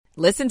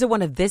Listen to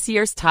one of this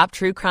year's top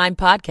true crime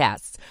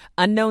podcasts.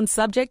 Unknown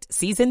Subject,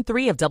 Season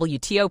 3 of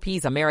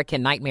WTOP's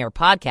American Nightmare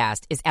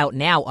podcast is out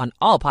now on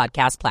all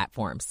podcast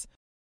platforms.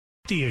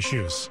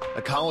 Issues.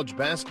 A college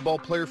basketball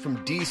player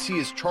from D.C.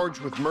 is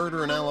charged with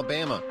murder in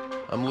Alabama.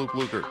 I'm Luke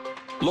Luker.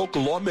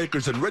 Local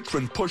lawmakers in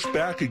Richmond push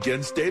back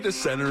against data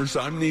centers.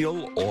 I'm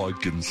Neil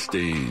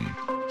Augenstein.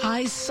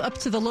 Highs up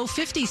to the low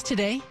 50s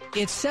today.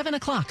 It's 7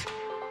 o'clock.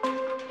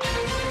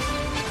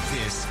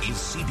 This is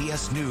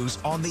CBS News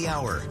on the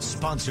Hour,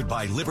 sponsored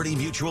by Liberty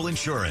Mutual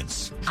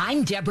Insurance.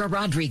 I'm Deborah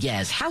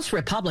Rodriguez. House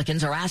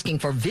Republicans are asking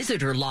for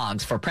visitor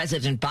logs for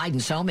President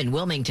Biden's home in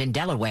Wilmington,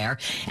 Delaware,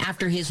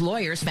 after his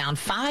lawyers found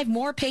 5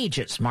 more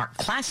pages marked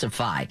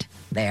classified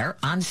there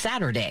on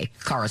Saturday.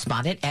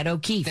 Correspondent Ed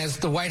O'Keefe. As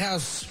the White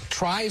House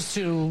tries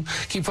to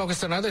keep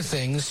focused on other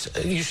things,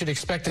 you should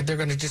expect that they're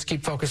going to just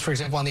keep focused, for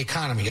example, on the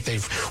economy. If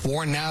they've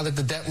warned now that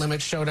the debt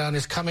limit showdown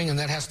is coming and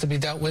that has to be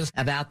dealt with.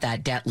 About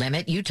that debt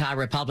limit, Utah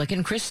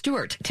Republican Chris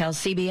Stewart tells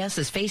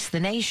CBS's Face the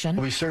Nation.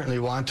 We certainly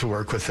want to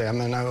work with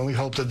them, and we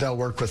hope that they'll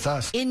work with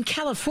us. In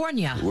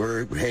California,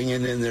 we're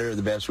hanging in there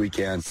the best we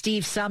can.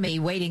 Steve Summey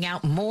waiting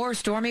out more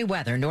stormy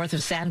weather north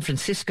of San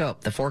Francisco.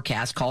 The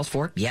forecast calls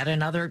for yet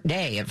another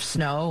day of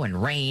snow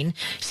and rain.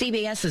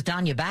 CBS's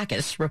Danya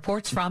Backus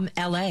reports from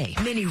L.A.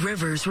 Many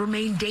rivers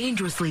remain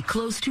dangerously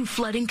close to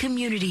flooding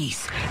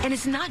communities. And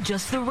it's not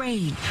just the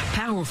rain.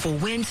 Powerful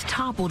winds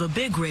toppled a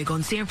big rig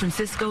on San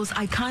Francisco's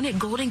iconic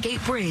Golden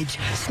Gate Bridge,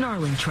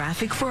 snarling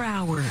traffic for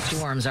hours.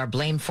 Storms are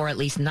blamed for at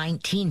least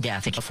 19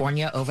 deaths in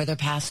California over the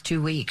past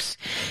 2 weeks.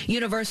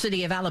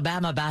 University of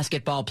Alabama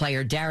basketball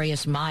player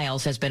Darius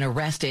Miles has been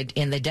arrested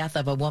in the death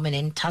of a woman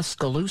in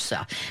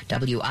Tuscaloosa.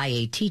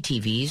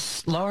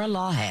 WIAT-TV's Laura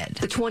Lawhead.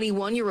 The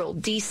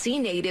 21-year-old D.C.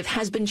 native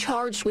has been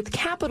charged with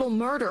capital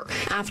murder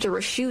after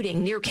a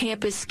shooting near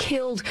campus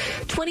killed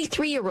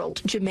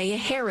 23-year-old Jamea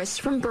Harris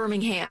from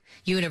Birmingham.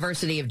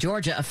 University of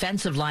Georgia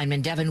offensive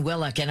lineman Devin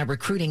Willock and a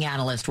recruiting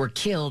analyst were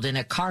killed in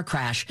a car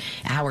crash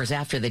hours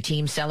after the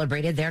team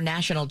celebrated their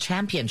national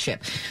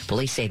championship.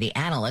 Police say the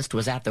analyst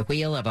was at the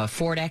wheel of a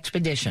Ford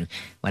Expedition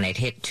when it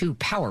hit 2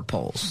 power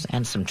poles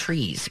and some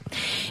trees.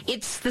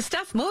 It's the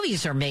stuff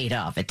movies are made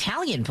of.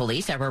 Italian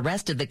police have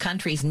arrested the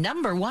country's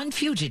 #1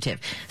 fugitive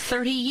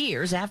 30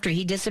 years after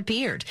he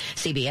disappeared.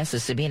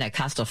 CBS's Sabina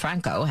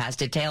Castelfranco has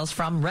details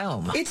from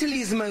Rome.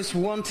 Italy's most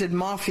wanted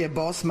mafia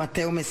boss,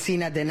 Matteo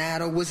Messina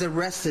Denaro, was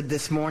arrested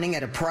this morning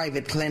at a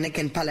private clinic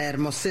in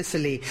Palermo,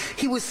 Sicily.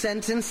 He was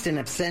sentenced in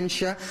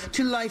absentia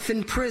to life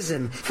in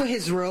prison for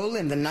his role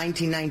in the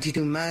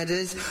 1992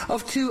 murders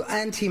of 2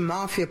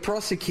 anti-mafia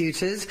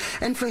prosecutors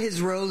and for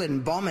his role in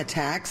bomb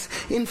attacks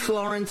in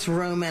Florence,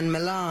 Rome, and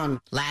Milan.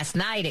 Last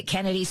night at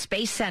Kennedy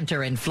Space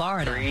Center in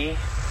Florida. 3,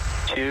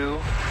 2,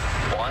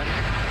 1,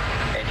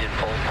 engine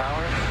full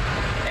power,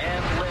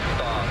 and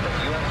liftoff of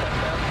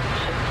USSF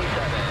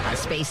 67. A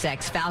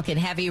SpaceX Falcon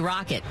Heavy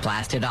rocket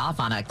blasted off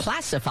on a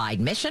classified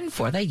mission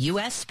for the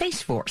U.S.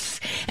 Space Force.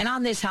 And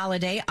on this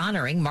holiday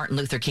honoring Martin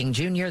Luther King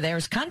Jr.,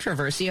 there's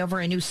controversy over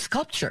a new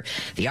sculpture.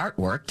 The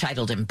artwork,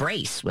 titled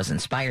Embrace, was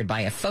inspired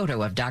by a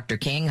photo of Dr.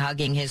 King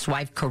hugging his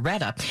wife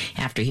Coretta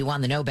after he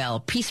won the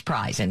Nobel Peace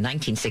Prize in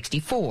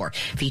 1964.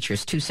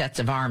 Features 2 sets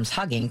of arms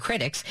hugging.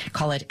 Critics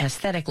call it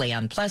aesthetically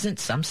unpleasant.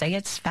 Some say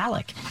it's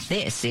phallic.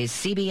 This is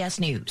CBS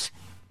News.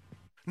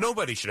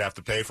 Nobody should have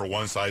to pay for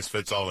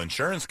one-size-fits-all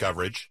insurance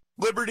coverage.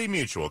 Liberty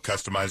Mutual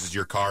customizes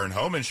your car and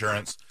home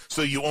insurance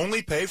so you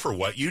only pay for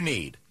what you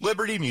need.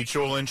 Liberty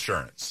Mutual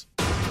Insurance.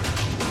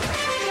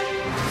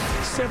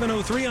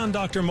 7:03 on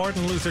Dr.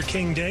 Martin Luther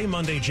King Day,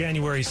 Monday,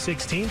 January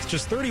 16th.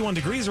 Just 31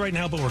 degrees right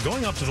now, but we're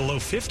going up to the low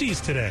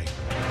 50s today.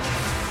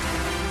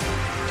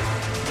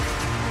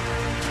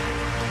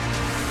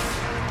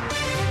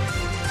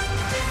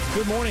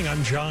 Good morning,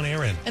 I'm John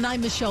Aaron. And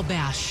I'm Michelle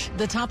Bash.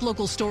 The top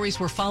local stories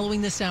we're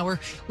following this hour.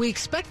 We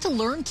expect to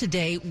learn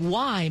today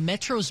why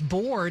Metro's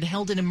board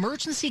held an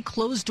emergency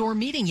closed-door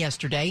meeting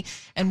yesterday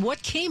and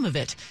what came of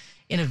it.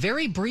 In a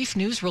very brief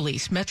news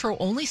release, Metro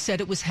only said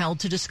it was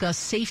held to discuss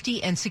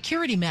safety and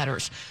security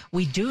matters.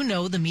 We do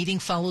know the meeting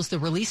follows the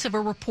release of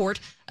a report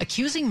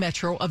accusing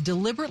Metro of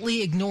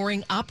deliberately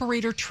ignoring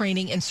operator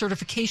training and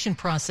certification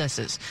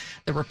processes.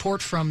 The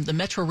report from the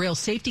Metro Rail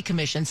Safety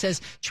Commission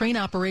says train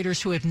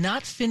operators who have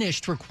not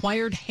finished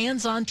required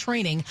hands-on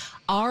training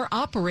are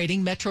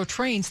operating Metro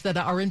trains that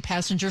are in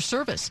passenger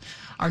service.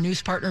 Our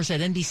news partners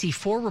at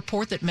NBC4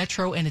 report that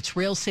Metro and its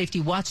rail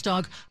safety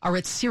watchdog are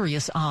at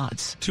serious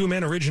odds. 2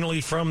 men originally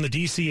from the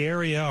D.C.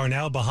 area are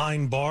now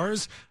behind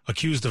bars,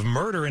 accused of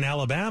murder in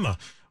Alabama.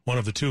 One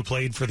of the 2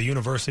 played for the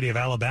University of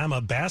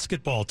Alabama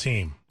basketball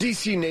team.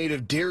 D.C.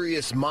 native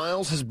Darius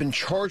Miles has been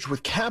charged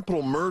with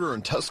capital murder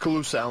in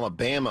Tuscaloosa,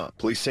 Alabama.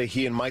 Police say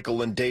he and Michael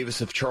Lynn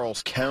Davis of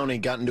Charles County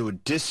got into a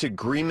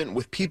disagreement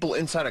with people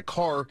inside a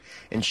car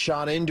and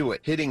shot into it,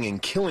 hitting and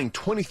killing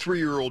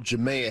 23-year-old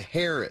Jamea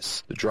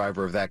Harris. The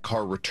driver of that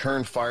car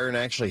returned fire and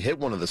actually hit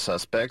one of the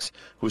suspects,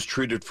 who was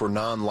treated for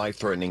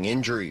non-life-threatening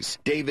injuries.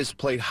 Davis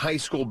played high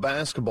school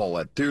basketball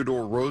at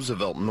Theodore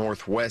Roosevelt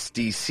Northwest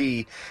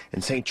D.C.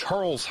 and St.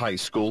 Charles High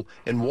School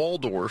in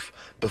Waldorf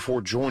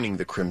before joining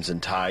the Crimson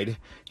Tide. died.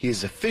 He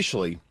is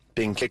officially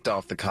being kicked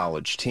off the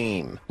college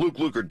team. Luke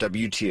Lukert,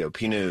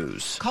 WTOP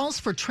News. Calls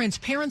for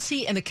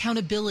transparency and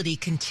accountability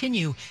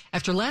continue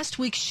after last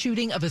week's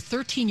shooting of a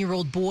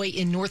 13-year-old boy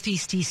in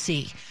Northeast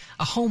D.C.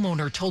 A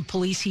homeowner told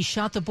police he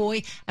shot the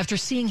boy after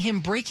seeing him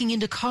breaking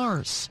into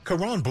cars.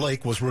 Karan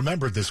Blake was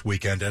remembered this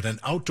weekend at an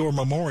outdoor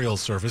memorial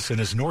service in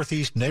his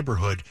Northeast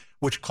neighborhood,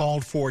 which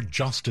called for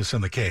justice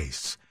in the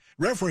case.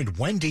 Reverend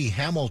Wendy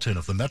Hamilton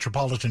of the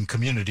Metropolitan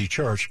Community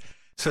Church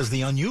says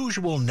the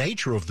unusual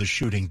nature of the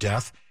shooting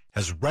death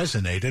has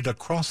resonated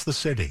across the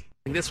city.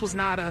 This was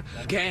not a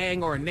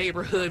gang or a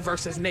neighborhood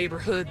versus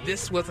neighborhood.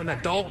 This was an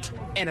adult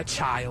and a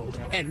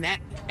child, and that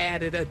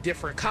added a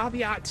different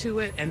caveat to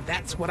it, and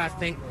that's what I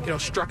think,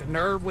 struck a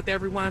nerve with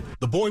everyone.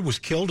 The boy was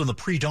killed in the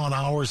pre-dawn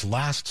hours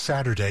last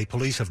Saturday.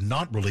 Police have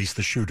not released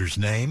the shooter's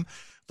name.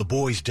 The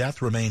boy's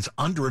death remains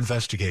under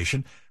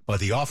investigation by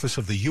the Office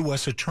of the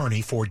U.S.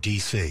 Attorney for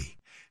D.C.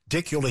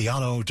 Dick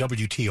Iuliano,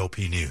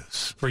 WTOP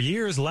News. For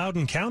years,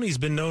 Loudoun County's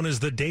been known as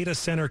the data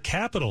center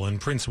capital,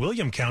 and Prince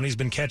William County's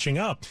been catching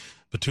up.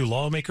 But two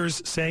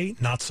lawmakers say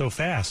not so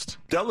fast.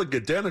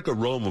 Delegate Danica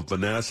Rome of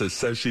Manassas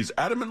says she's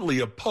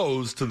adamantly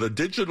opposed to the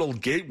digital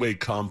gateway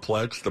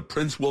complex the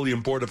Prince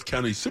William Board of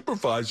County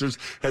Supervisors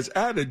has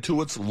added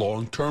to its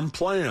long-term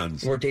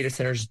plans. Where data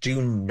centers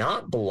do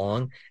not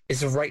belong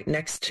is right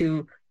next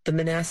to the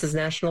Manassas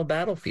National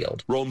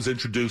Battlefield. Rome's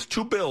introduced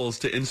two bills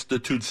to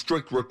institute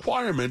strict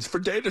requirements for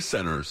data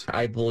centers.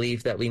 I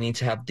believe that we need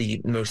to have the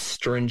most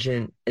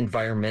stringent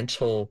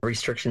environmental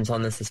restrictions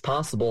on this as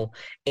possible,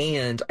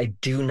 and I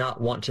do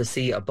not want to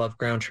see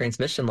above-ground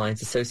transmission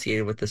lines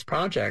associated with this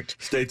project.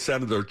 State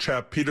Senator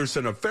Chap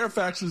Peterson of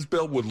Fairfax's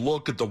bill would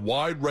look at the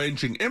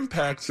wide-ranging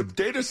impacts of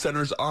data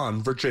centers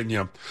on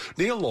Virginia.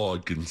 Neil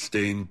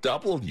Augenstein,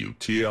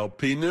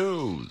 WTOP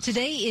News.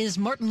 Today is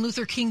Martin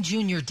Luther King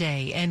Jr.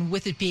 Day, and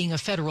with it being a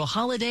federal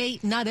holiday,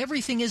 not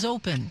everything is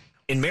open.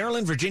 In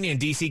Maryland, Virginia, and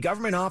D.C.,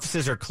 government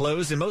offices are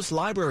closed and most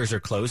libraries are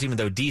closed, even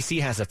though D.C.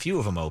 has a few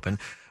of them open.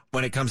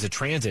 When it comes to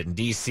transit in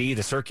D.C.,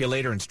 the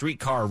circulator and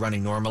streetcar are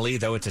running normally,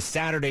 though it's a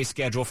Saturday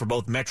schedule for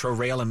both Metro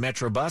Rail and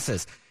Metro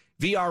buses.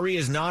 VRE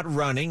is not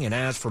running, and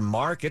as for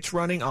MARC, it's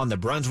running on the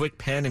Brunswick,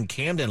 Penn, and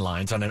Camden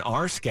lines on an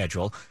R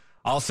schedule.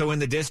 Also in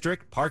the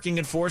district, parking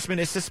enforcement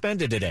is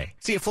suspended today.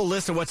 See a full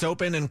list of what's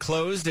open and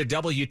closed at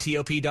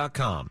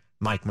WTOP.com.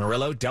 Mike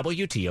Murillo,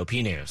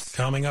 WTOP News.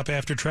 Coming up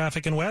after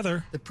traffic and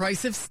weather. The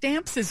price of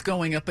stamps is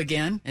going up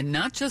again, and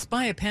not just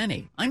by a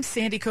penny. I'm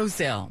Sandy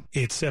Kozel.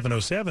 It's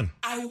 7:07.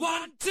 I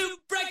want to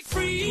break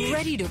free.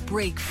 Ready to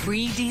break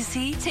free,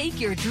 DC? Take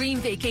your dream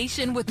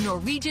vacation with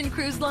Norwegian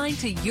Cruise Line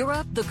to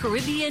Europe, the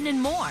Caribbean,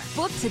 and more.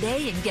 Book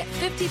today and get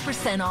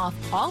 50% off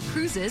all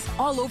cruises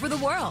all over the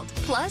world.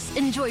 Plus,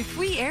 enjoy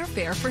free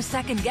airfare for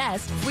second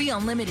guests, free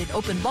unlimited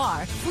open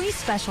bar, free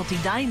specialty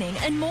dining,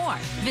 and more.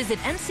 Visit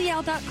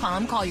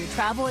ncl.com, call your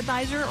travel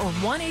advisor, or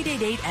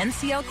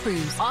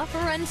 1-888-NCL-CRUISE.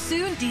 Offer ends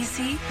soon,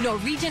 DC.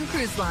 Norwegian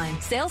Cruise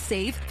Line. Sail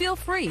safe, feel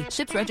free.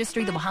 Ships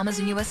registry the Bahamas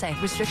and USA.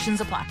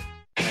 Restrictions apply.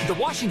 The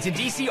Washington,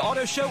 D.C.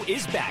 Auto Show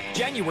is back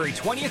January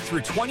 20th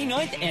through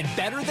 29th and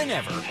better than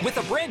ever with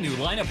a brand new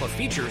lineup of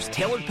features,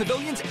 tailored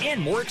pavilions, and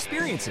more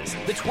experiences.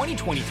 The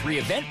 2023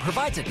 event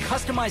provides a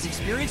customized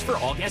experience for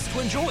all guests to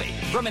enjoy.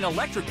 From an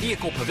electric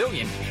vehicle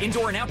pavilion,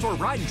 indoor and outdoor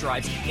ride and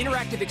drives,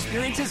 interactive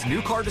experiences,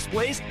 new car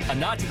displays, a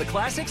nod to the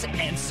classics,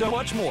 and so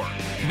much more.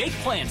 Make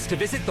plans to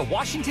visit the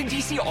Washington,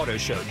 D.C. Auto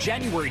Show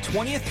January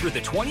 20th through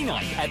the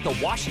 29th at the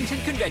Washington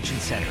Convention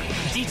Center.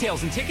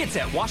 Details and tickets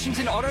at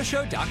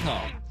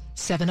WashingtonAutoShow.com.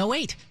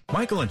 7:08.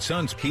 Michael &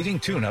 Son's heating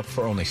tune-up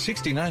for only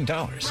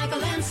 $69.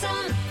 Michael &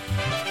 Son.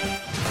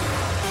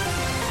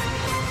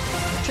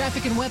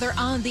 Traffic and weather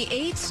on the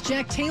 8s.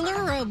 Jack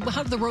Taylor,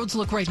 how do the roads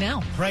look right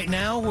now? Right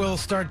now, we'll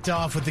start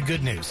off with the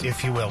good news,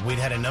 if you will. We'd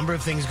had a number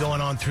of things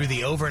going on through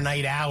the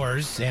overnight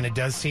hours, and it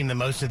does seem that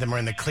most of them are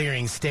in the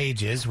clearing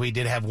stages. We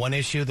did have one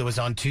issue that was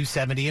on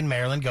 270 in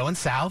Maryland going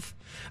south.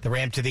 The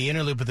ramp to the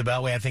inner loop of the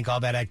Beltway, I think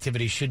all that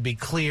activity should be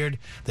cleared.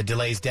 The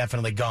delay's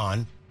definitely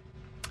gone.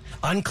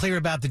 Unclear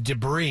about the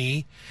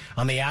debris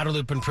on the outer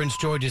loop in Prince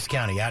George's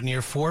County. Out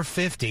near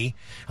 450,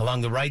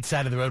 along the right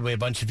side of the roadway, a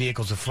bunch of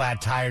vehicles with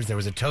flat tires. There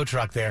was a tow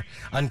truck there.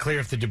 Unclear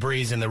if the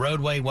debris is in the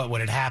roadway, what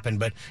would have happened,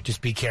 but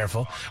just be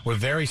careful. We're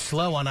very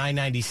slow on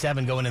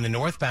I-97 going in the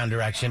northbound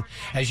direction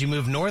as you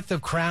move north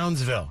of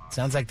Crownsville.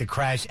 Sounds like the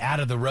crash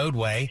out of the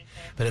roadway,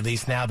 but at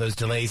least now those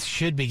delays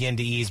should begin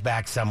to ease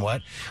back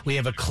somewhat. We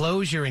have a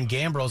closure in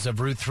Gambrills of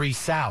Route 3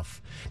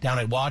 South. Down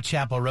at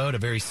Wachapel Road, a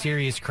very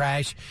serious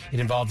crash. It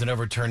involved an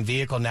overturned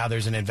vehicle. Now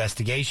there's an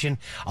investigation.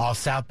 All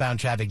southbound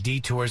traffic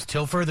detours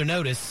till further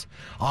notice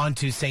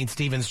onto St.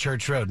 Stephen's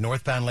Church Road.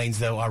 Northbound lanes,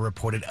 though, are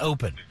reported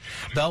open.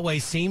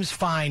 Beltway seems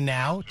fine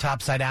now.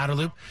 Topside outer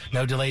loop,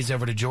 no delays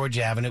over to George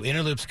Avenue.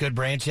 Inner loop's good,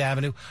 Branch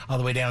Avenue, all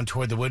the way down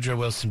toward the Woodrow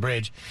Wilson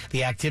Bridge.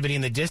 The activity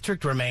in the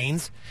district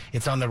remains.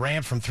 It's on the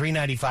ramp from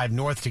 395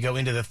 north to go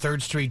into the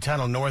 3rd Street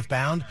Tunnel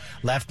northbound.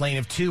 Left lane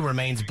of 2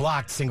 remains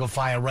blocked. Single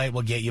file right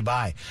will get you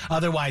by.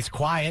 Otherwise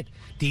quiet.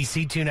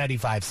 DC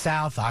 295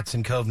 south,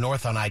 Oxon Cove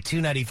north on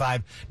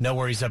I-295. No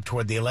worries up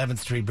toward the 11th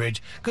Street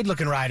Bridge.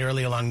 Good-looking ride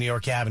early along New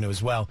York Avenue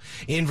as well.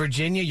 In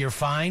Virginia, you're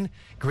fine.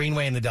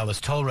 Greenway and the Dulles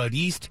Toll Road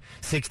East.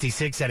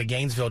 66 out of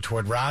Gainesville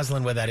toward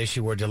Roslyn with that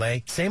issue or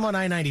delay. Same on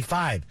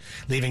I-95.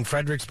 Leaving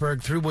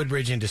Fredericksburg through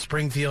Woodbridge into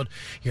Springfield.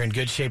 You're in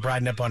good shape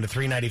riding up onto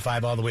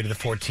 395 all the way to the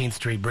 14th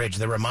Street Bridge.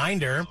 The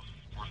reminder...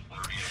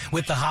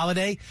 with the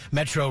holiday,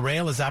 Metro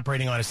Rail is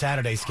operating on a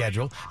Saturday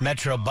schedule.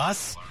 Metro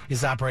Bus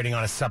is operating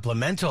on a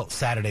supplemental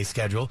Saturday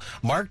schedule.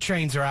 MARC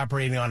trains are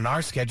operating on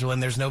our schedule,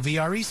 and there's no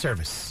VRE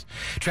service.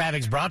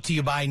 Traffic's brought to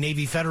you by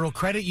Navy Federal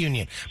Credit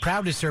Union.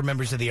 Proud to serve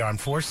members of the Armed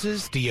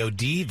Forces,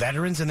 DOD,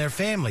 veterans, and their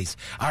families.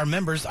 Our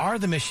members are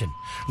the mission.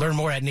 Learn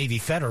more at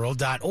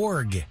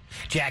NavyFederal.org.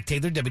 Jack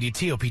Taylor,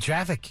 WTOP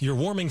Traffic. Your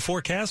warming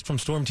forecast from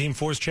Storm Team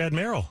 4's Chad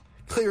Merrill.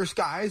 Clear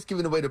skies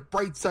giving way to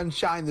bright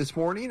sunshine this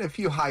morning. A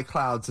few high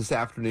clouds this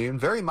afternoon.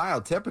 Very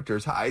mild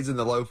temperatures, highs in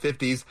the low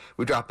 50s.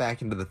 We drop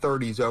back into the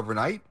 30s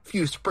overnight. A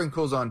few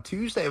sprinkles on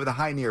Tuesday with a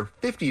high near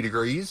 50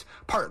 degrees.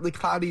 Partly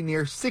cloudy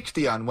near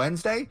 60 on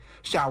Wednesday.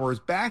 Showers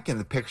back in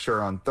the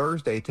picture on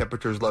Thursday.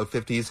 Temperatures low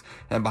 50s.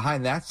 And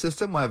behind that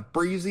system, we'll have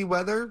breezy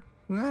weather.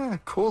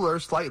 Cooler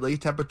slightly,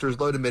 temperatures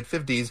low to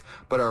mid-50s,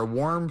 but our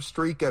warm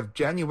streak of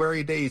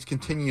January days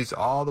continues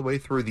all the way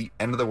through the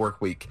end of the work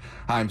week.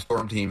 I'm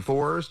Storm Team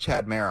 4's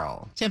Chad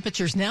Merrill.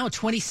 Temperatures now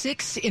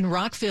 26 in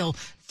Rockville,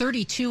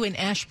 32 in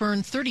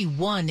Ashburn,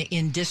 31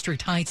 in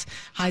District Heights.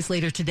 Highs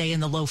later today in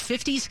the low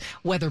 50s.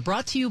 Weather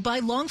brought to you by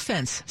Long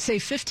Fence.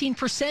 Save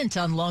 15%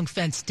 on Long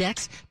Fence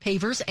decks,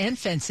 pavers, and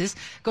fences.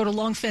 Go to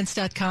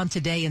longfence.com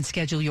today and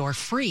schedule your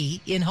free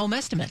in-home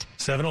estimate.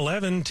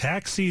 7-Eleven,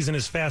 tax season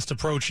is fast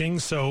approaching,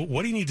 so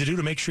what do you need to do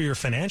to make sure your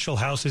financial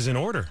house is in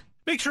order?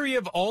 Make sure you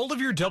have all of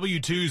your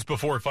W-2s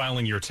before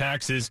filing your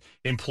taxes.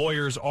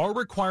 Employers are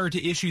required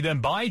to issue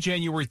them by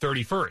January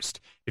 31st.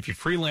 If you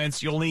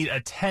freelance, you'll need a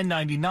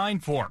 1099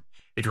 form.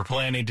 If you're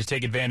planning to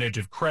take advantage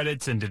of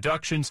credits and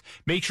deductions,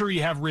 make sure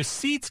you have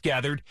receipts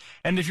gathered.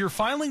 And if you're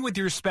filing with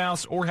your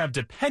spouse or have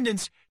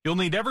dependents, you'll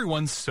need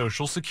everyone's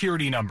social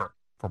security number.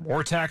 For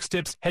more tax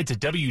tips, head to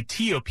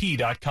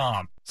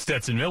WTOP.com.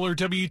 Stetson Miller,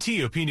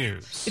 WTOP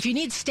News. If you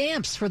need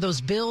stamps for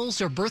those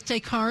bills or birthday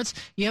cards,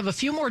 you have a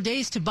few more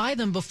days to buy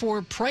them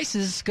before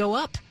prices go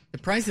up. The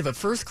price of a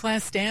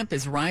first-class stamp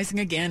is rising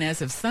again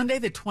as of Sunday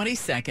the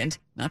 22nd,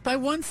 not by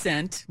 1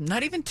 cent,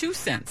 not even 2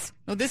 cents.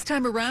 No, this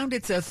time around,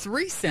 it's a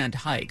 3-cent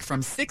hike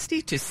from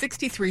 60 to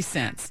 63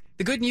 cents.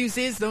 The good news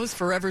is those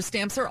forever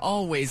stamps are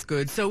always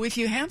good, so if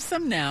you have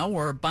some now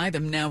or buy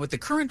them now at the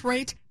current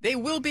rate, they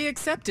will be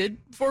accepted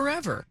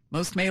forever.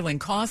 Most mailing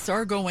costs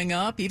are going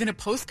up. Even a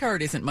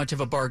postcard isn't much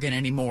of a bargain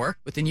anymore,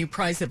 with the new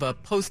price of a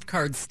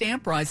postcard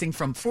stamp rising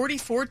from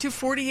 44 to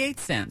 48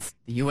 cents.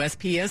 The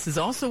USPS is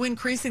also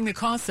increasing the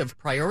costs of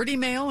priority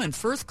mail and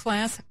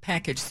first-class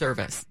package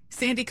service.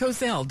 Sandy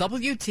Kozel,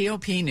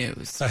 WTOP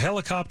News. A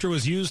helicopter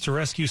was used to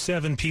rescue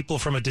 7 people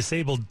from a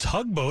disabled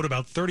tugboat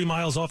about 30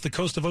 miles off the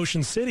coast of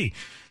Ocean City.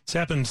 This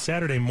happened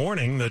Saturday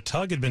morning. The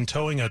tug had been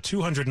towing a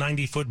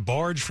 290-foot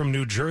barge from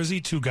New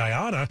Jersey to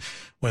Guyana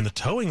when the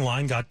towing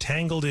line got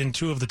tangled in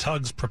 2 of the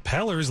tug's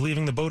propellers,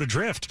 leaving the boat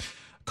adrift.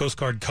 A Coast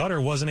Guard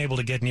cutter wasn't able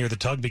to get near the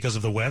tug because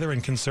of the weather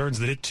and concerns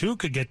that it too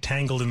could get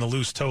tangled in the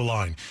loose tow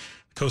line.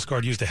 The Coast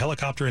Guard used a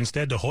helicopter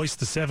instead to hoist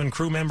the 7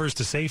 crew members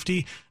to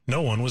safety.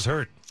 No one was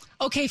hurt.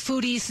 Okay,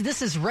 foodies,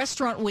 this is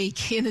Restaurant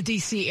Week in the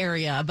D.C.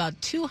 area.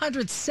 About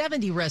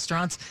 270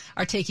 restaurants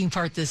are taking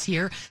part this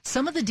year.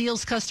 Some of the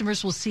deals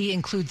customers will see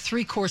include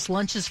 3-course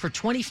lunches for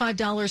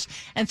 $25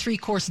 and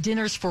 3-course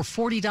dinners for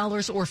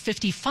 $40 or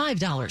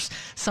 $55.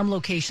 Some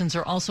locations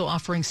are also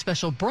offering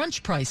special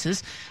brunch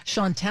prices.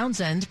 Sean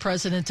Townsend,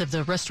 president of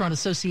the Restaurant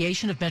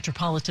Association of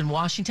Metropolitan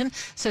Washington,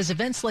 says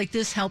events like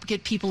this help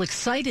get people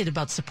excited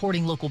about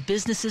supporting local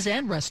businesses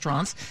and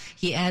restaurants.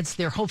 He adds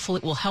they're hopeful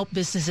it will help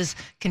businesses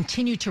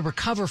continue to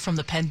recover from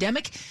the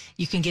pandemic.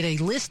 You can get a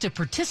list of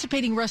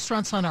participating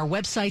restaurants on our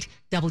website,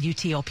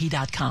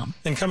 WTOP.com.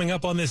 And coming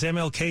up on this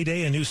MLK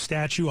Day, a new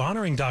statue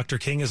honoring Dr.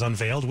 King is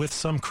unveiled with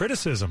some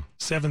criticism.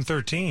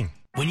 7:13.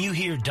 When you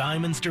hear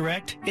Diamonds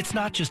Direct, it's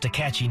not just a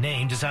catchy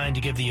name designed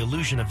to give the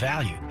illusion of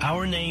value.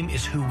 Our name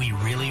is who we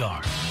really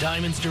are.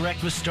 Diamonds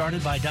Direct was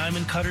started by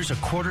diamond cutters a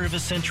quarter of a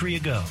century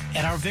ago.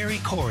 At our very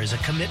core is a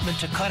commitment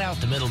to cut out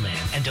the middleman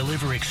and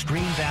deliver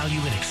extreme value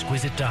in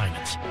exquisite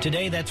diamonds.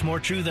 Today, that's more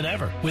true than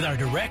ever, with our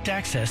direct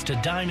access to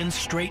diamonds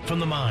straight from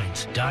the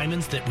mines.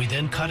 Diamonds that we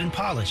then cut and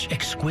polish.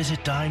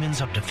 Exquisite diamonds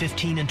up to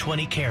 15 and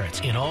 20 carats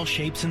in all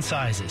shapes and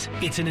sizes.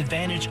 It's an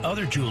advantage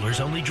other jewelers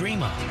only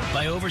dream of.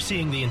 By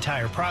overseeing the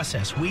entire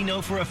process, we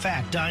know for a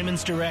fact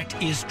Diamonds Direct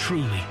is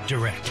truly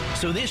direct.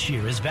 So this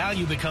year, as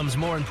value becomes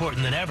more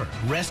important than ever,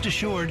 rest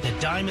assured that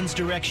Diamonds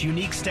Direct's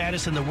unique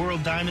status in the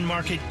world diamond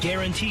market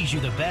guarantees you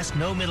the best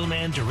no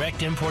middleman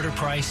direct importer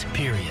price,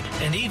 period.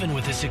 And even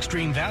with this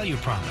extreme value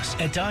promise,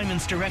 at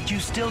Diamonds Direct you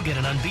still get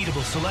an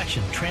unbeatable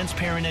selection,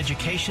 transparent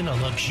education, a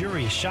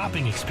luxurious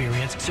shopping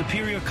experience,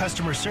 superior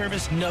customer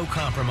service, no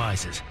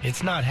compromises.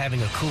 It's not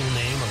having a cool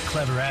name or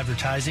clever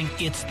advertising,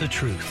 it's the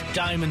truth.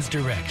 Diamonds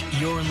Direct,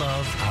 your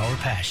love, our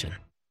passion.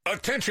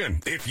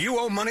 Attention! If you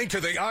owe money to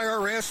the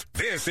IRS,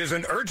 this is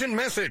an urgent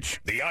message.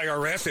 The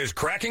IRS is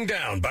cracking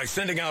down by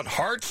sending out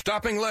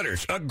heart-stopping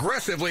letters,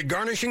 aggressively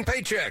garnishing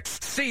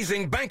paychecks,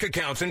 seizing bank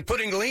accounts, and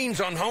putting liens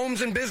on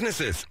homes and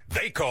businesses.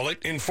 They call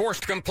it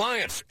enforced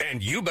compliance,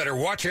 and you better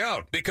watch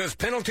out because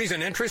penalties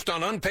and interest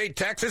on unpaid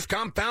taxes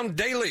compound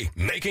daily,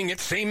 making it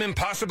seem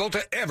impossible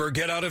to ever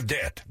get out of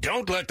debt.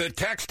 Don't let the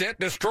tax debt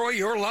destroy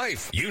your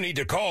life. You need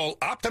to call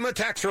Optima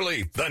Tax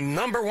Relief, the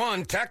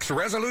 #1 tax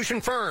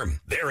resolution firm.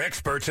 They're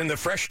experts in the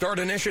Fresh Start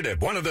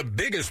Initiative, one of the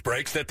biggest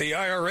breaks that the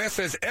IRS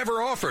has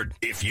ever offered.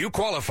 If you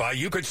qualify,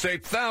 you could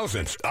save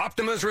thousands.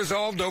 Optima's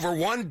resolved over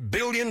 $1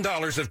 billion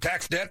of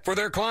tax debt for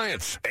their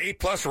clients. A+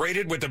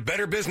 rated with the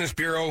Better Business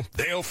Bureau,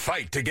 they'll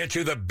fight to get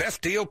you the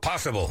best deal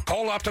possible.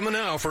 Call Optima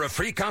now for a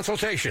free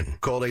consultation.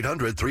 Call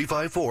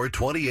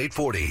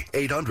 800-354-2840.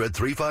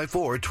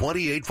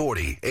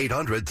 800-354-2840.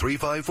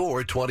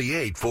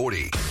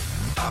 800-354-2840.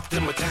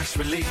 Optima Tax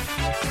Relief.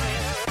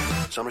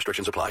 Some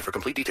restrictions apply. For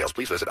complete details,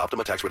 please visit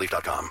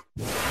OptimaTaxRelief.com.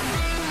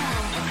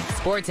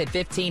 Sports at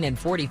 15 and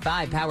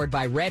 45, powered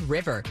by Red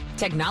River.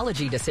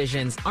 Technology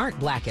decisions aren't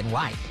black and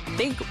white.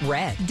 Think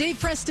red. Dave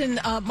Preston,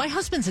 my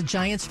husband's a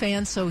Giants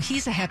fan, so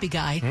he's a happy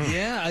guy.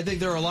 Yeah, I think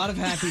there are a lot of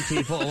happy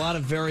people, a lot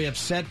of very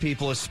upset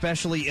people,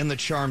 especially in the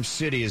Charm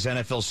City as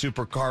NFL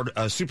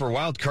Super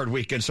Wild Card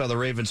Weekend saw the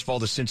Ravens fall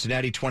to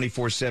Cincinnati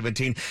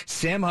 24-17.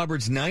 Sam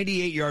Hubbard's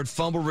 98-yard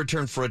fumble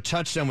return for a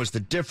touchdown was the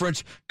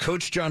difference.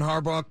 Coach John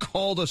Harbaugh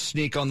called a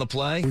sneak on the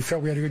play. We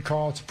felt we had a good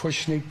call. It's a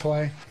push sneak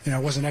play.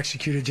 It wasn't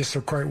executed just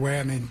the correct way.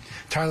 I mean,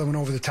 Tyler went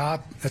over the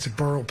top. That's a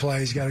Burrow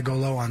play. He's got to go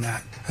low on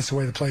that. That's the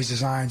way the play's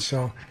designed.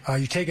 So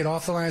you take it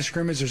off the line of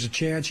scrimmage, there's a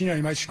chance. You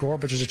might score,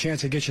 but there's a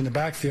chance to get you in the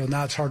backfield.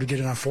 Now it's hard to get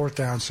it on fourth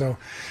down. So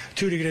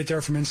 2 to get it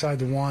there from inside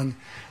the 1.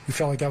 We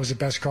felt like that was the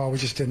best call. We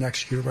just didn't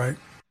execute it right.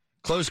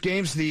 Close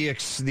games,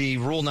 the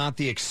rule, not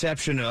the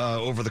exception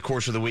over the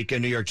course of the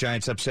weekend. New York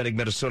Giants upsetting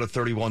Minnesota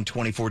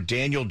 31-24.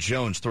 Daniel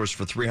Jones throws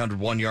for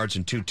 301 yards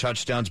and 2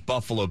 touchdowns.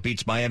 Buffalo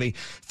beats Miami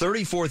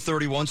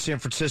 34-31. San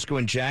Francisco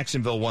and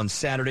Jacksonville won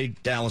Saturday.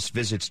 Dallas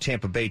visits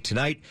Tampa Bay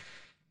tonight.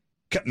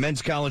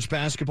 Men's college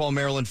basketball,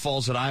 Maryland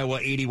falls at Iowa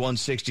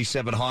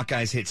 81-67.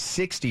 Hawkeyes hit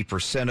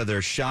 60% of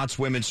their shots.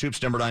 Women's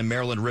hoops, number 9,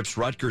 Maryland rips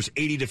Rutgers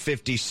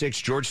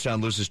 80-56.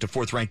 Georgetown loses to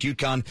 4th-ranked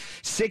UConn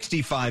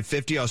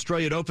 65-50.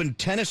 Australian Open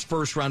tennis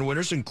first-round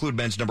winners include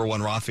men's number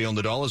 1, Rafael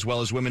Nadal, as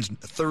well as women's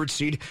 3rd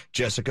seed,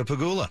 Jessica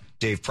Pegula.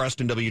 Dave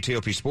Preston,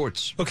 WTOP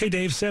Sports. Okay,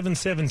 Dave,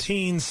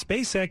 7:17.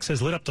 SpaceX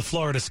has lit up the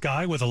Florida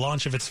sky with the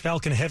launch of its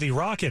Falcon Heavy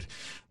rocket.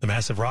 The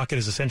massive rocket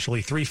is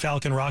essentially 3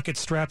 Falcon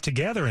rockets strapped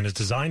together and is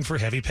designed for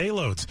heavy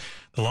payloads.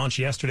 The launch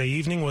yesterday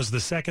evening was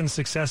the second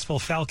successful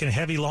Falcon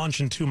Heavy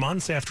launch in 2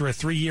 months after a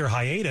 3-year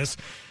hiatus.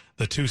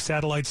 The 2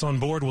 satellites on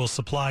board will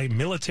support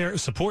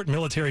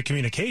military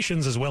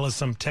communications as well as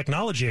some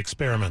technology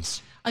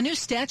experiments. A new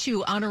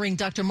statue honoring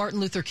Dr. Martin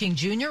Luther King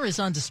Jr. is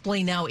on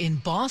display now in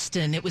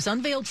Boston. It was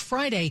unveiled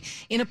Friday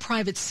in a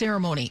private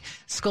ceremony.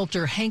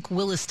 Sculptor Hank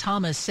Willis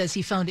Thomas says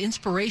he found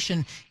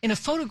inspiration in a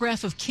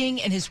photograph of King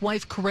and his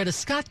wife Coretta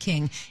Scott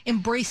King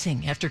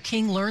embracing after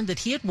King learned that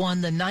he had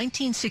won the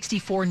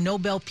 1964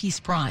 Nobel Peace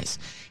Prize.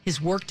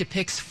 His work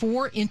depicts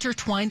 4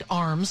 intertwined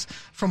arms.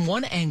 From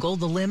one angle,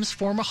 the limbs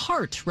form a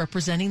heart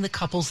representing the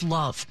couple's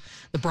love.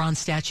 The bronze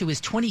statue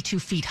is 22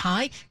 feet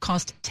high,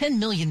 cost $10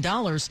 million.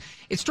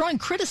 It's drawing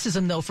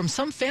criticism, though, from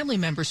some family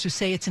members who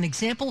say it's an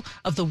example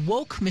of the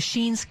woke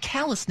machine's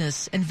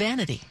callousness and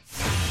vanity.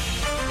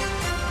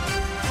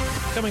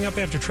 Coming up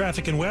after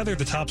traffic and weather,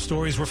 the top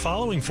stories we're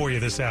following for you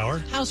this hour.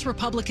 House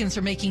Republicans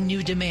are making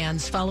new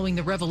demands following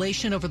the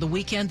revelation over the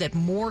weekend that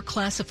more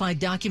classified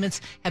documents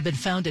have been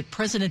found at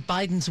President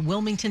Biden's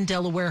Wilmington,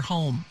 Delaware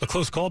home. A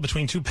close call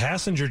between 2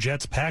 passenger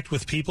jets packed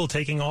with people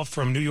taking off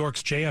from New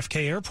York's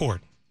JFK Airport.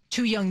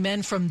 2 young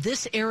men from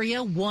this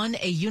area, one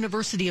a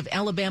University of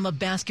Alabama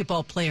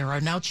basketball player,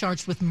 are now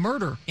charged with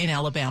murder in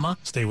Alabama.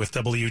 Stay with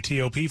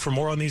WTOP for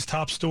more on these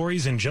top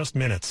stories in just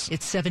minutes.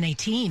 It's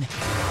 7:18.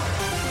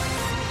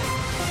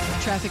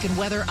 Traffic and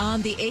weather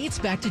on the 8s.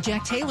 Back to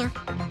Jack Taylor.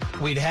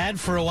 We'd had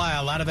for a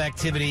while a lot of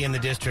activity in the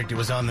district. It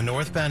was on the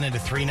northbound end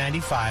of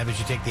 395 as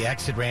you take the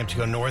exit ramp to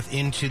go north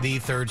into the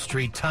 3rd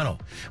Street Tunnel.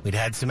 We'd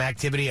had some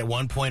activity at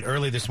one point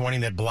early this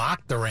morning that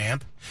blocked the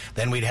ramp.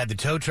 Then we'd had the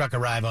tow truck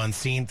arrive on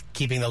scene,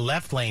 keeping the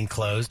left lane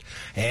closed.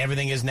 And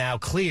everything is now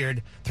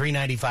cleared.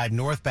 395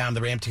 northbound,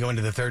 the ramp to go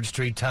into the 3rd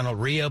Street Tunnel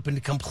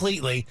reopened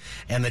completely,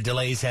 and the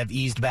delays have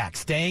eased back.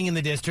 Staying in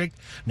the district,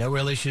 no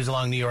real issues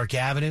along New York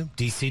Avenue,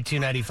 DC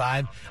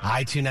 295,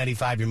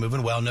 I-295, you're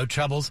moving well. No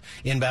troubles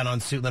inbound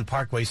on Suitland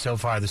Parkway so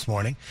far this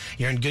morning.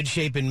 You're in good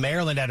shape in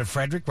Maryland out of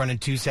Frederick, running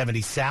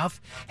 270 south,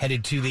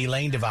 headed to the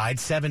lane divide,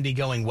 70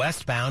 going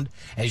westbound.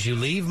 As you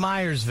leave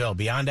Myersville,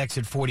 beyond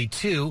exit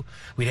 42,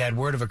 we'd had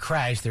word of a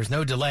crash. There's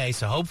no delay,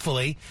 so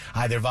hopefully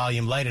either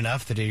volume light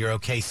enough that you're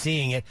okay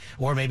seeing it,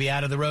 or maybe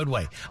out of the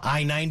roadway.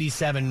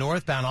 I-97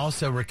 northbound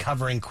also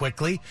recovering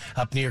quickly.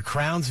 Up near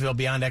Crownsville,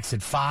 beyond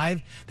exit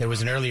 5, there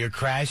was an earlier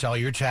crash. All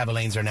your travel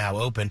lanes are now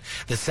open.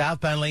 The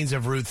southbound lanes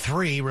of Route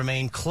 3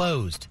 remain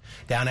closed.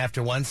 Down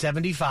after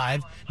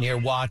 175 near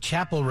Waugh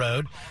Chapel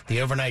Road.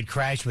 The overnight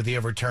crash with the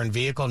overturned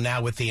vehicle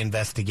now with the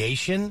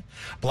investigation.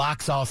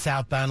 Blocks all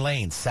southbound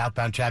lanes.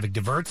 Southbound traffic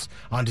diverts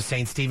onto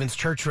St. Stephen's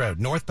Church Road.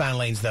 Northbound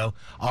lanes, though,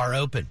 are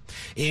open.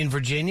 In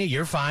Virginia,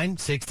 you're fine.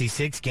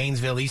 66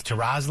 Gainesville east to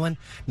Roslyn.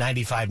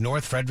 95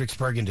 north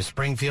Fredericksburg into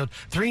Springfield.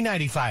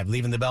 395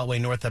 leaving the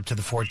Beltway north up to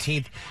the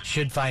 14th.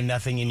 Should find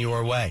nothing in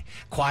your way.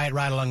 Quiet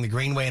ride along the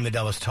Greenway and the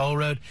Dulles Toll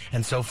Road.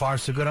 And so far,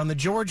 so good on the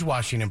George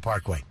Washington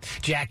Parkway.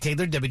 Jack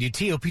Taylor,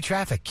 WTOP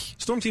Traffic.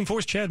 Storm Team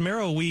 4's Chad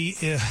Merrill, we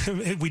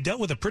dealt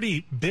with a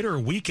pretty bitter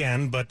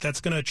weekend, but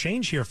that's going to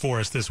change here for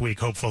us this week,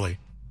 hopefully.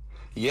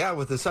 Yeah,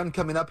 with the sun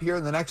coming up here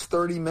in the next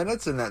 30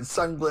 minutes and that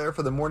sun glare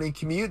for the morning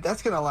commute,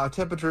 that's going to allow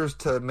temperatures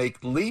to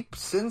make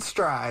leaps and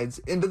strides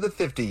into the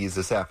 50s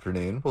this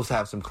afternoon. We'll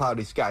have some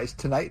cloudy skies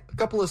tonight. A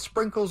couple of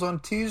sprinkles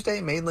on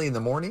Tuesday, mainly in the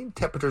morning.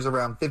 Temperatures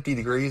around 50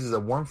 degrees as a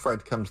warm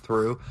front comes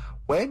through.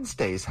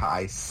 Wednesday's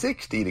high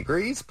 60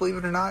 degrees, believe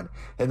it or not.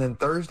 And then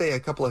Thursday, a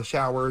couple of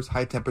showers,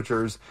 high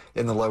temperatures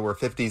in the lower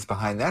 50s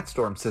behind that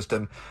storm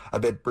system. A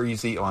bit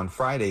breezy on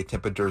Friday,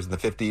 temperatures in the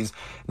 50s.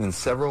 And then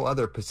several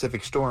other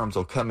Pacific storms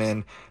will come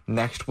in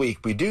next week.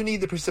 We do need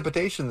the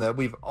precipitation, though.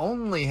 We've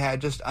only had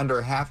just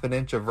under half an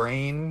inch of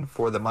rain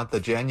for the month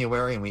of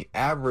January, and we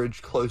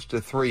averaged close to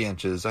 3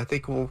 inches. I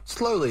think we'll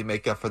slowly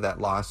make up for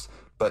that loss,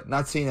 but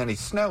not seeing any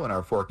snow in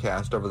our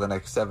forecast over the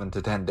next 7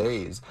 to 10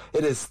 days.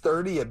 It is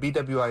 30 at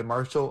BWI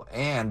Marshall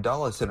and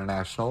Dulles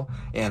International,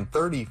 and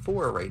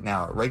 34 right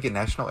now at Reagan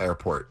National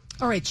Airport.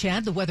 All right,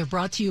 Chad, the weather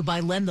brought to you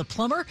by Len the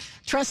Plumber.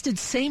 Trusted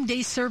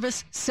same-day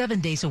service 7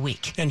 days a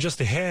week. And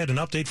just ahead, an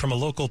update from a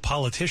local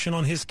politician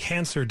on his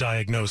cancer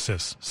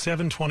diagnosis.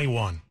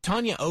 7:21.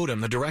 Tanya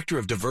Odom, the Director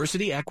of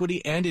Diversity,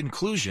 Equity, and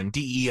Inclusion,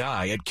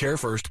 DEI, at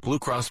CareFirst Blue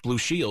Cross Blue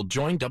Shield,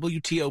 joined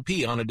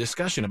WTOP on a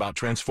discussion about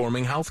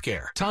transforming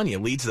healthcare. Tanya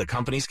leads the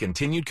company's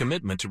continued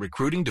commitment to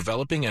recruiting,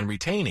 developing, and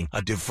retaining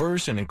a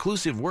diverse and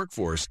inclusive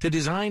workforce to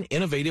design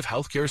innovative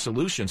healthcare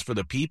solutions for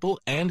the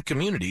people and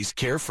communities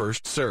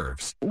CareFirst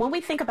serves. When we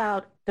think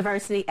about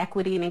diversity,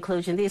 equity, and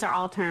inclusion, these are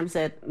all terms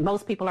that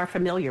most people are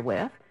familiar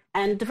with.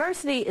 And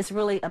diversity is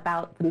really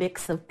about the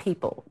mix of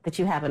people that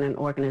you have in an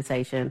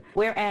organization,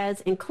 whereas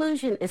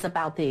inclusion is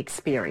about the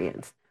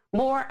experience,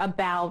 more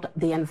about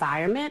the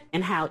environment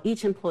and how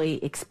each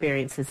employee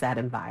experiences that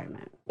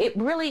environment. It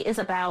really is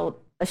about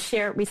a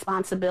shared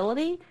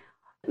responsibility,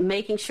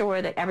 making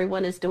sure that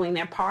everyone is doing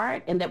their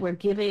part and that we're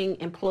giving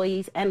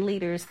employees and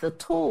leaders the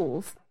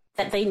tools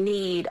that they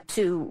need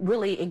to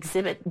really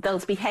exhibit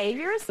those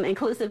behaviors,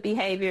 inclusive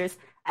behaviors,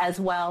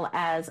 as well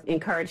as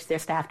encourage their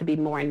staff to be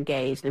more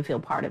engaged and feel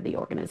part of the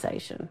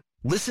organization.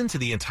 Listen to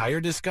the entire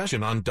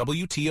discussion on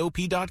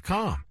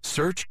WTOP.com.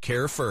 Search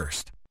Care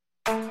First.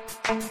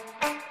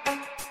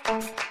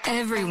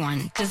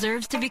 Everyone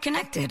deserves to be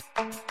connected.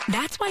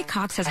 That's why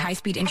Cox has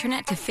high-speed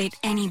internet to fit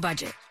any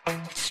budget.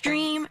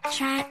 Stream,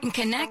 chat, and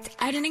connect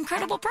at an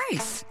incredible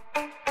price.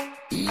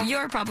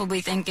 You're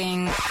probably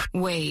thinking,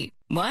 wait,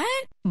 what?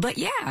 But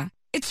yeah,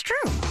 it's true.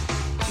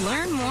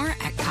 Learn more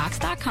at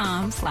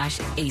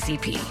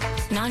cox.com/ACP.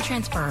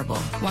 Non-transferable,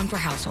 one per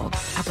household.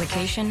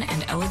 Application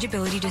and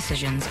eligibility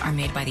decisions are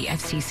made by the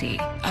FCC.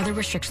 Other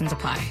restrictions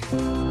apply.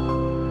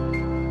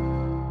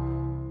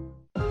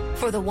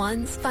 For the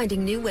ones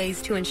finding new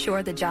ways to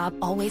ensure the job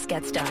always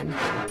gets done.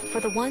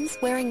 For the ones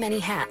wearing many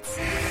hats.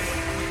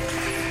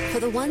 For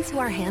the ones who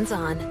are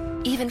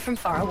hands-on, even from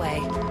far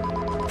away.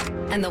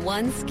 And the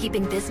ones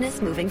keeping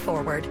business moving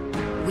forward.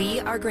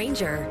 We are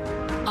Grainger,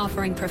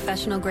 offering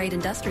professional-grade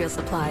industrial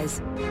supplies,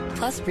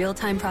 plus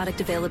real-time product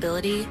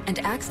availability and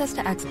access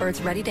to experts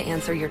ready to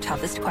answer your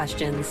toughest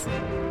questions.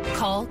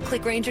 Call,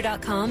 click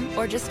Grainger.com,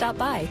 or just stop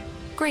by.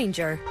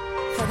 Grainger,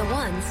 for the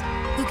ones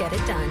who get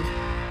it done.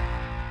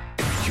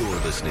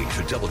 You're listening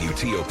to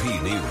WTOP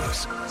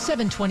News.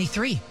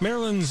 7:23.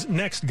 Maryland's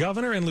next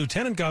governor and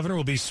lieutenant governor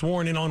will be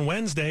sworn in on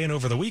Wednesday, and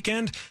over the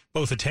weekend,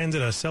 both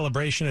attended a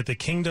celebration at the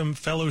Kingdom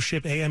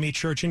Fellowship AME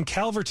Church in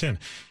Calverton.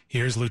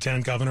 Here's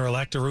Lieutenant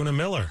Governor-elect Aruna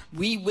Miller.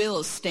 We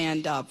will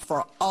stand up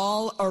for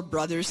all our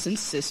brothers and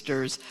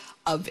sisters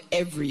of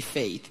every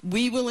faith.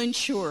 We will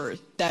ensure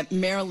that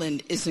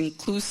Maryland is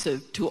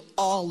inclusive to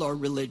all our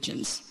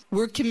religions.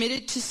 We're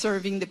committed to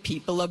serving the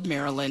people of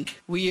Maryland.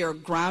 We are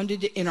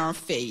grounded in our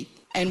faith,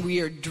 and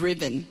we are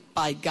driven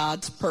by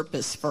God's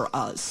purpose for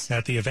us.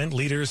 At the event,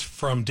 leaders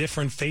from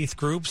different faith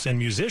groups and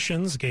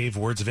musicians gave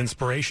words of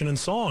inspiration and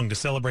song to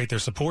celebrate their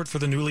support for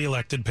the newly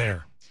elected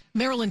pair.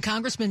 Maryland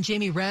Congressman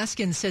Jamie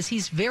Raskin says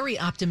he's very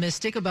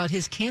optimistic about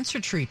his cancer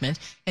treatment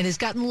and has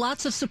gotten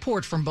lots of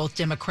support from both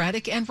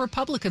Democratic and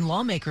Republican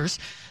lawmakers.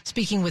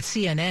 Speaking with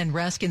CNN,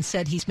 Raskin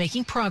said he's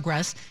making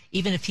progress,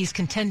 even if he's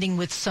contending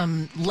with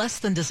some less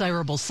than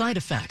desirable side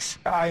effects.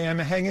 I am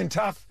hanging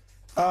tough.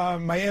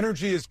 My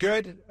energy is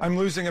good. I'm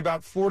losing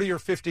about 40 or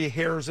 50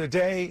 hairs a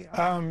day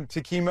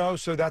to chemo,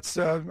 so that's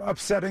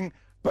upsetting.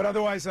 But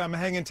otherwise, I'm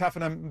hanging tough,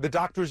 and the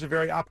doctors are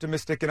very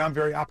optimistic, and I'm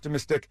very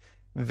optimistic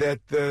that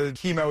the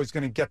chemo is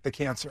going to get the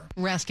cancer.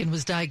 Raskin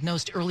was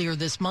diagnosed earlier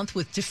this month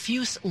with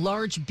diffuse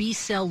large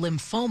B-cell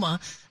lymphoma.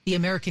 The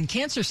American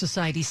Cancer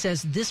Society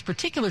says this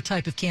particular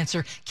type of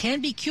cancer can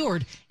be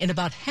cured in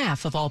about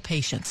half of all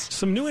patients.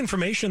 Some new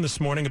information this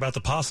morning about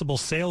the possible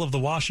sale of the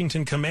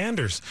Washington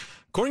Commanders.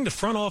 According to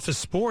Front Office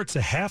Sports,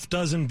 a half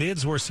dozen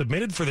bids were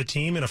submitted for the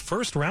team in a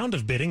first round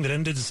of bidding that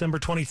ended December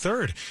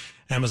 23rd.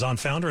 Amazon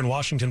founder and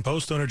Washington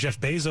Post owner Jeff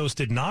Bezos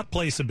did not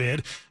place a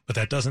bid, but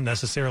that doesn't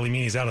necessarily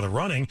mean he's out of the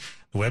running.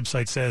 The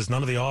website says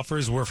none of the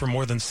offers were for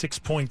more than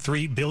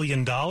 $6.3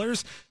 billion.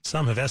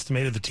 Some have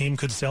estimated the team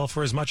could sell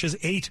for as much as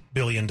 $8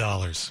 billion.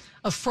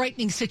 A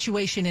frightening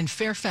situation in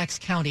Fairfax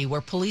County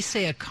where police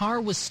say a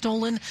car was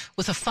stolen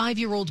with a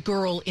 5-year-old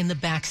girl in the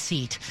back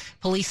seat.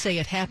 Police say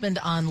it happened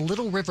on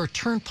Little River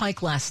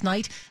Turnpike last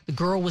night. The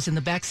girl was in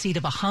the back seat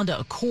of a Honda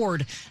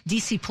Accord.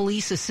 D.C.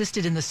 police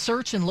assisted in the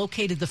search and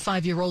located the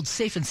 5-year-old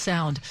safe and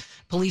sound.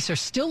 Police are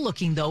still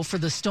looking, though, for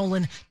the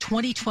stolen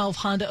 2012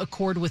 Honda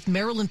Accord with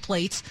Maryland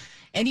plates.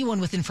 Anyone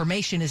with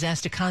information is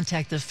asked to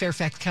contact the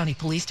Fairfax County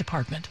Police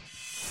Department.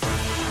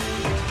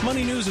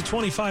 Money news at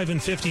 25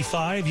 and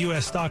 55.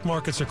 U.S. stock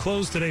markets are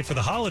closed today for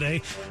the holiday.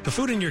 The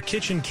food in your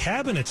kitchen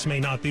cabinets may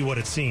not be what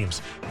it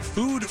seems.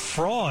 Food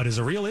fraud is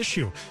a real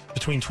issue.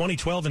 Between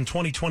 2012 and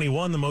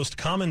 2021, the most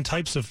common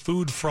types of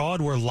food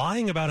fraud were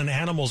lying about an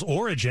animal's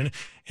origin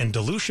and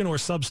dilution or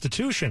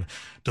substitution.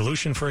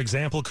 Dilution, for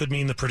example, could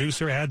mean the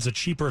producer adds a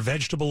cheaper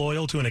vegetable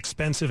oil to an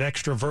expensive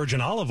extra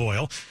virgin olive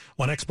oil.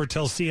 One expert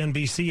tells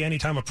CNBC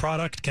anytime a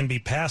product can be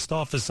passed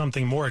off as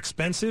something more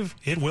expensive,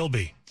 it will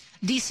be.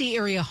 D.C.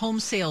 area home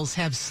sales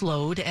have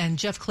slowed, and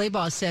Jeff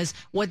Claybaugh says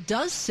what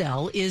does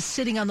sell is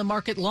sitting on the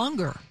market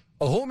longer.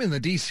 A home in the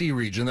D.C.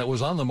 region that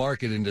was on the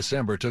market in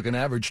December took an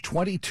average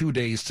 22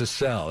 days to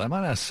sell. That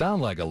might not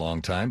sound like a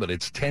long time, but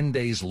it's 10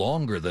 days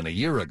longer than a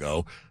year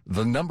ago.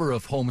 The number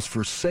of homes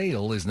for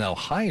sale is now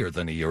higher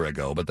than a year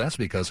ago, but that's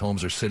because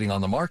homes are sitting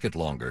on the market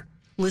longer.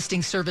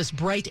 Listing service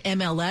Bright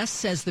MLS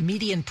says the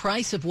median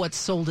price of what's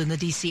sold in the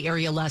D.C.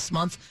 area last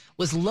month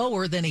was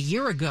lower than a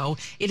year ago.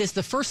 It is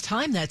the first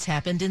time that's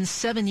happened in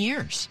 7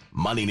 years.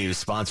 Money News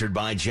sponsored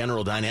by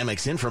General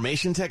Dynamics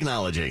Information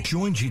Technology.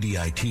 Join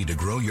GDIT to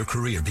grow your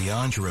career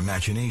beyond your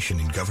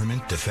imagination in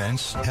government,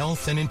 defense,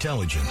 health, and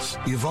intelligence.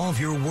 Evolve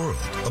your world.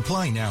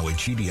 Apply now at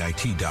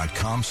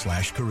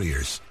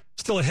GDIT.com/careers.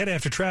 Still ahead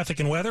after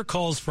traffic and weather,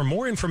 calls for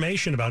more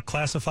information about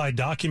classified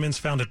documents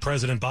found at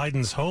President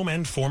Biden's home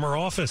and former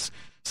office.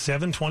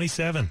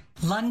 727.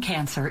 Lung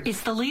cancer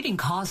is the leading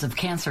cause of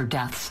cancer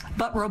deaths,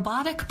 but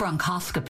robotic bronchoscopy